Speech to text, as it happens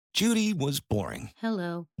Judy was boring.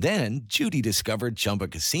 Hello. Then Judy discovered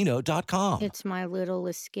ChumbaCasino.com. It's my little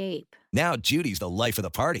escape. Now Judy's the life of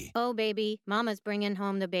the party. Oh, baby, mama's bringing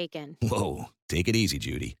home the bacon. Whoa, take it easy,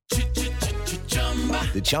 Judy.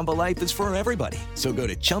 The Chumba life is for everybody. So go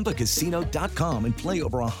to ChumbaCasino.com and play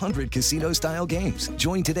over 100 casino-style games.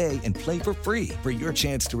 Join today and play for free for your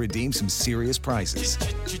chance to redeem some serious prizes.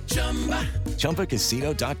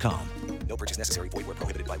 ChumbaCasino.com. No purchase necessary. Void where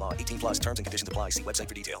prohibited by law. 18 plus terms and conditions apply. See website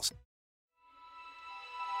for details.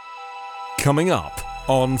 Coming up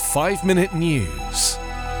on 5 Minute News.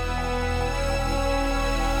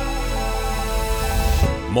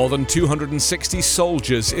 More than 260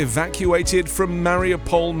 soldiers evacuated from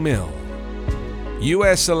Mariupol Mill.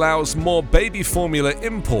 US allows more baby formula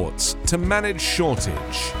imports to manage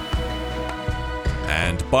shortage.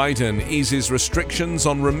 And Biden eases restrictions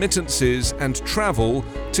on remittances and travel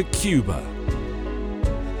to Cuba.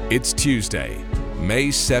 It's Tuesday, May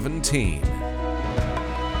 17.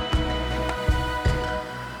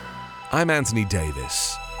 I'm Anthony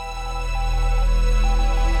Davis.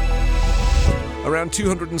 Around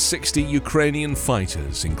 260 Ukrainian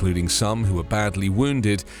fighters, including some who were badly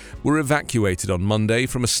wounded, were evacuated on Monday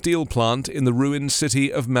from a steel plant in the ruined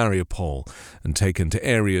city of Mariupol and taken to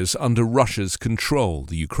areas under Russia's control,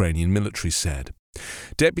 the Ukrainian military said.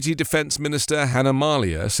 Deputy Defense Minister Hanna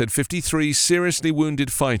Maliar said 53 seriously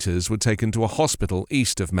wounded fighters were taken to a hospital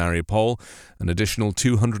east of Mariupol. An additional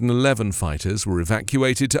 211 fighters were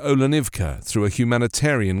evacuated to Olenivka through a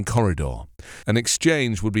humanitarian corridor. An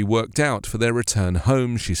exchange would be worked out for their return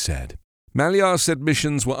home, she said. Maliar said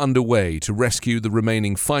missions were underway to rescue the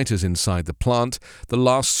remaining fighters inside the plant, the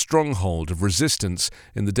last stronghold of resistance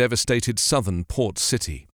in the devastated southern port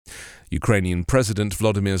city. Ukrainian President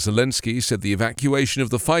Volodymyr Zelensky said the evacuation of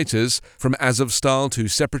the fighters from Azovstal to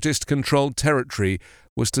separatist-controlled territory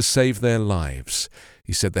was to save their lives.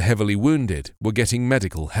 He said the heavily wounded were getting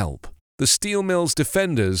medical help. The steel mill's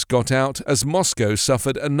defenders got out as Moscow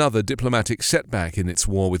suffered another diplomatic setback in its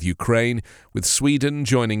war with Ukraine, with Sweden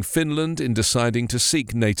joining Finland in deciding to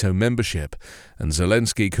seek NATO membership. And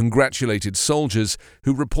Zelensky congratulated soldiers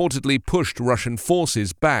who reportedly pushed Russian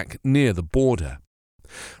forces back near the border.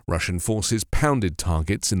 Russian forces pounded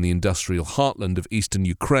targets in the industrial heartland of eastern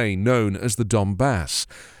Ukraine known as the Donbass,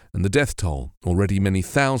 and the death toll, already many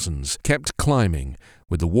thousands, kept climbing,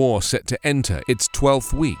 with the war set to enter its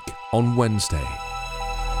 12th week on Wednesday.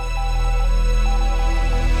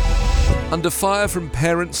 Under fire from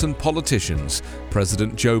parents and politicians,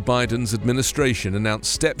 President Joe Biden's administration announced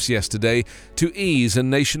steps yesterday to ease a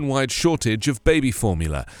nationwide shortage of baby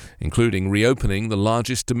formula, including reopening the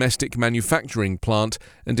largest domestic manufacturing plant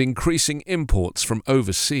and increasing imports from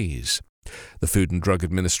overseas. The Food and Drug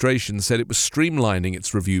Administration said it was streamlining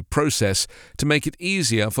its review process to make it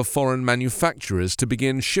easier for foreign manufacturers to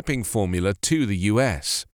begin shipping formula to the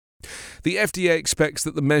US. The FDA expects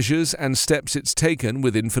that the measures and steps it's taken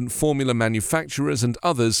with infant formula manufacturers and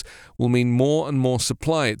others will mean more and more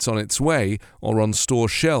supply is on its way or on store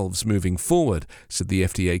shelves moving forward, said the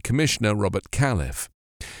FDA Commissioner Robert Califf.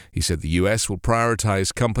 He said the US will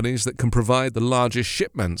prioritize companies that can provide the largest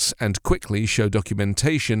shipments and quickly show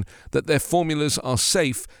documentation that their formulas are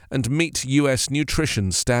safe and meet US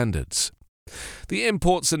nutrition standards. The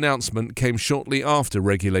imports announcement came shortly after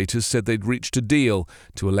regulators said they'd reached a deal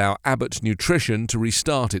to allow Abbott Nutrition to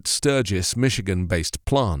restart its Sturgis, Michigan-based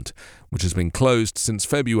plant, which has been closed since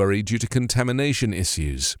February due to contamination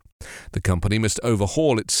issues. The company must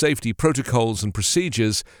overhaul its safety protocols and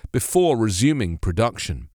procedures before resuming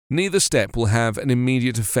production. Neither step will have an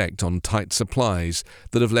immediate effect on tight supplies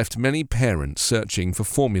that have left many parents searching for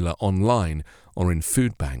formula online or in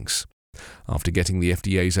food banks. After getting the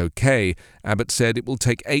FDA's okay, Abbott said it will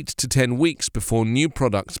take 8 to 10 weeks before new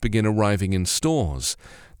products begin arriving in stores.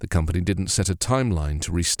 The company didn't set a timeline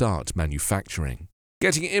to restart manufacturing.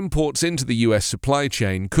 Getting imports into the US supply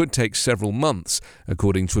chain could take several months,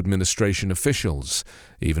 according to administration officials.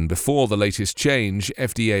 Even before the latest change,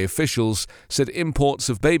 FDA officials said imports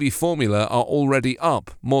of baby formula are already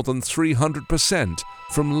up more than 300%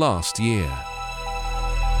 from last year.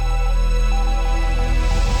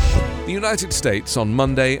 The United States on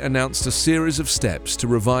Monday announced a series of steps to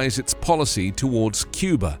revise its policy towards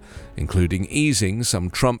Cuba, including easing some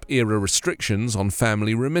Trump-era restrictions on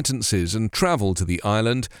family remittances and travel to the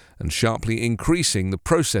island and sharply increasing the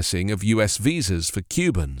processing of U.S. visas for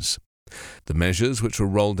Cubans. The measures, which were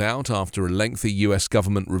rolled out after a lengthy U.S.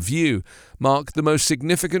 government review, mark the most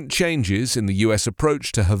significant changes in the U.S.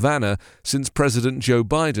 approach to Havana since President Joe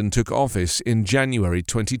Biden took office in January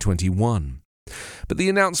 2021. But the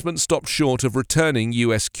announcement stopped short of returning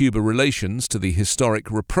US-Cuba relations to the historic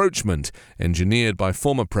rapprochement engineered by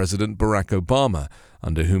former President Barack Obama,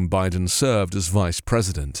 under whom Biden served as vice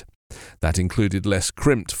president. That included less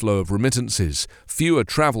crimped flow of remittances, fewer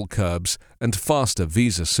travel curbs, and faster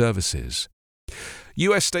visa services.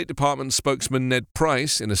 U.S. State Department spokesman Ned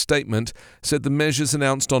Price, in a statement, said the measures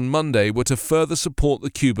announced on Monday were to further support the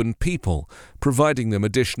Cuban people, providing them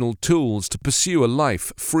additional tools to pursue a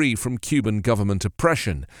life free from Cuban government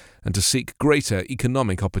oppression and to seek greater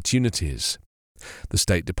economic opportunities. The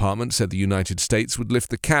State Department said the United States would lift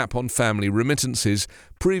the cap on family remittances,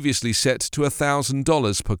 previously set to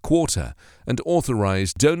 $1,000 per quarter, and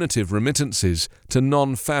authorize donative remittances to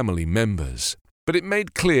non-family members. But it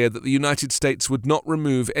made clear that the United States would not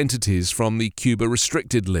remove entities from the Cuba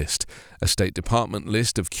Restricted List, a State Department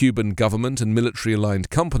list of Cuban government and military-aligned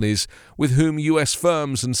companies with whom U.S.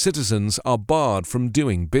 firms and citizens are barred from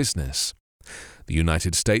doing business. The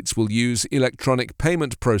United States will use electronic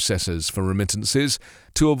payment processors for remittances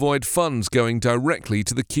to avoid funds going directly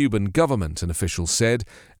to the Cuban government, an official said,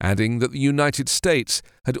 adding that the United States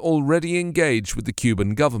had already engaged with the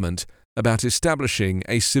Cuban government about establishing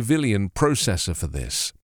a civilian processor for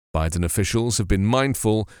this. Biden officials have been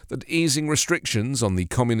mindful that easing restrictions on the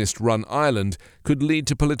communist-run island could lead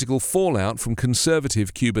to political fallout from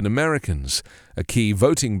conservative Cuban Americans, a key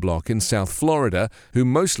voting bloc in South Florida who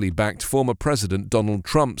mostly backed former President Donald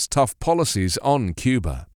Trump's tough policies on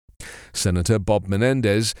Cuba. Senator Bob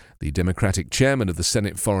Menendez, the Democratic chairman of the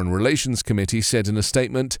Senate Foreign Relations Committee, said in a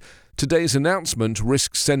statement, "Today's announcement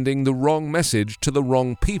risks sending the wrong message to the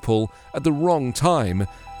wrong people at the wrong time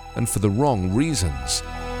and for the wrong reasons."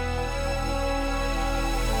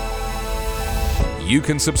 You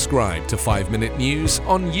can subscribe to 5 Minute News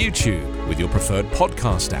on YouTube with your preferred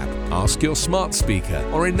podcast app. Ask your smart speaker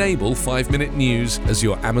or enable 5 Minute News as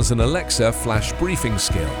your Amazon Alexa flash briefing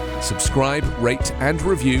skill. Subscribe, rate and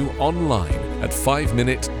review online at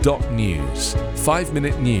 5minute.news. 5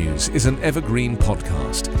 Minute News is an evergreen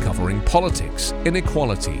podcast covering politics,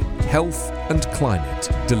 inequality, health and climate,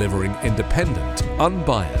 delivering independent,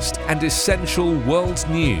 unbiased and essential world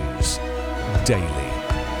news daily.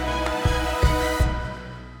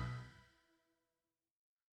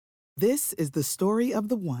 This is the story of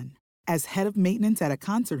the one. As head of maintenance at a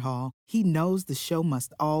concert hall, he knows the show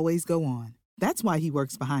must always go on. That's why he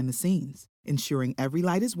works behind the scenes, ensuring every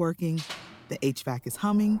light is working, the HVAC is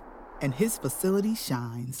humming, and his facility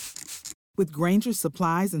shines. With Grainger's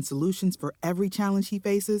supplies and solutions for every challenge he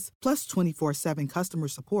faces, plus 24/7 customer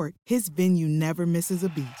support, his venue never misses a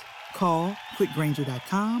beat. Call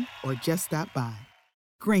quickgrainger.com or just stop by.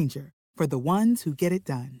 Grainger, for the ones who get it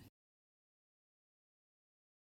done.